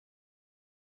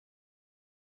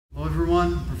Hello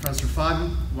everyone, Professor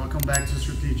Fabian. Welcome back to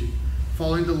Strategic.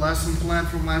 Following the lesson plan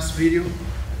from last video,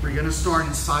 we're going to start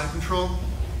in side control.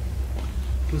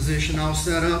 Position all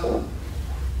set up.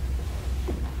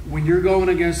 When you're going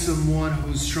against someone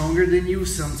who's stronger than you,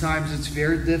 sometimes it's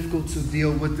very difficult to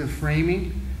deal with the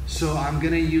framing. So I'm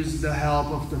going to use the help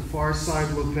of the far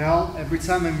side lapel. Every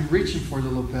time I'm reaching for the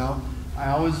lapel,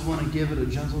 I always want to give it a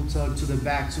gentle tug to the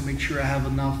back to make sure I have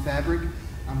enough fabric.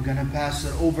 I'm going to pass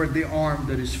it over the arm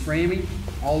that is framing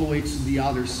all the way to the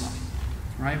other side.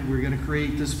 Right? We're going to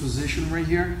create this position right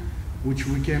here, which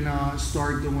we can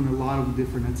start doing a lot of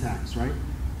different attacks, right?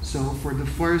 So for the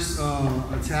first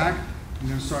attack, I'm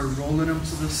going to start rolling them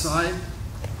to the side.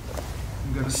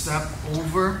 I'm going to step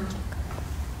over.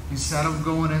 Instead of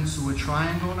going into a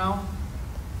triangle now,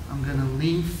 I'm going to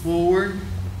lean forward,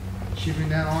 keeping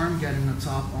that arm, getting the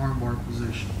top armbar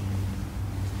position.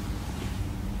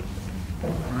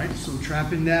 Alright, so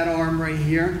trapping that arm right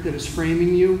here that is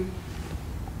framing you.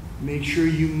 Make sure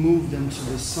you move them to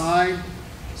the side.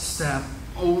 Step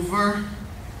over.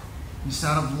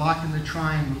 Instead of locking the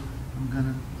triangle, I'm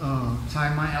going to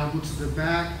tie my elbow to the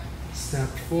back, step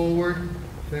forward,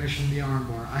 finishing the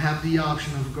armbar. I have the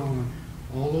option of going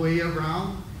all the way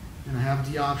around, and I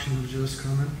have the option of just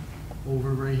coming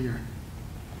over right here.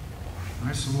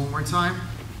 Alright, so one more time.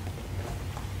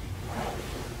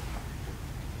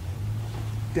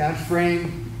 That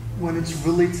frame, when it's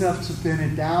really tough to pin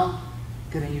it down,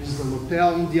 gonna use the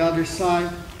lapel on the other side,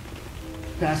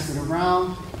 pass it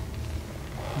around,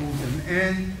 move them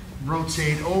in,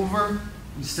 rotate over.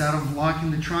 Instead of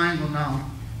locking the triangle now,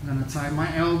 I'm gonna tie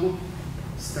my elbow,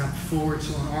 step forward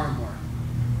to an armbar,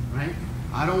 right?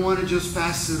 I don't wanna just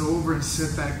pass it over and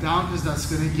sit back down because that's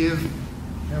gonna give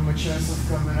them a chance of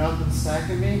coming up and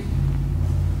stacking me.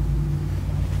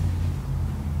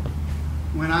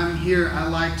 When I'm here, I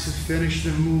like to finish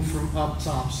the move from up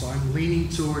top. So I'm leaning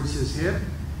towards his hip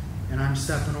and I'm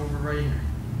stepping over right here.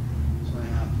 So I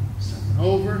have stepping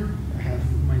over,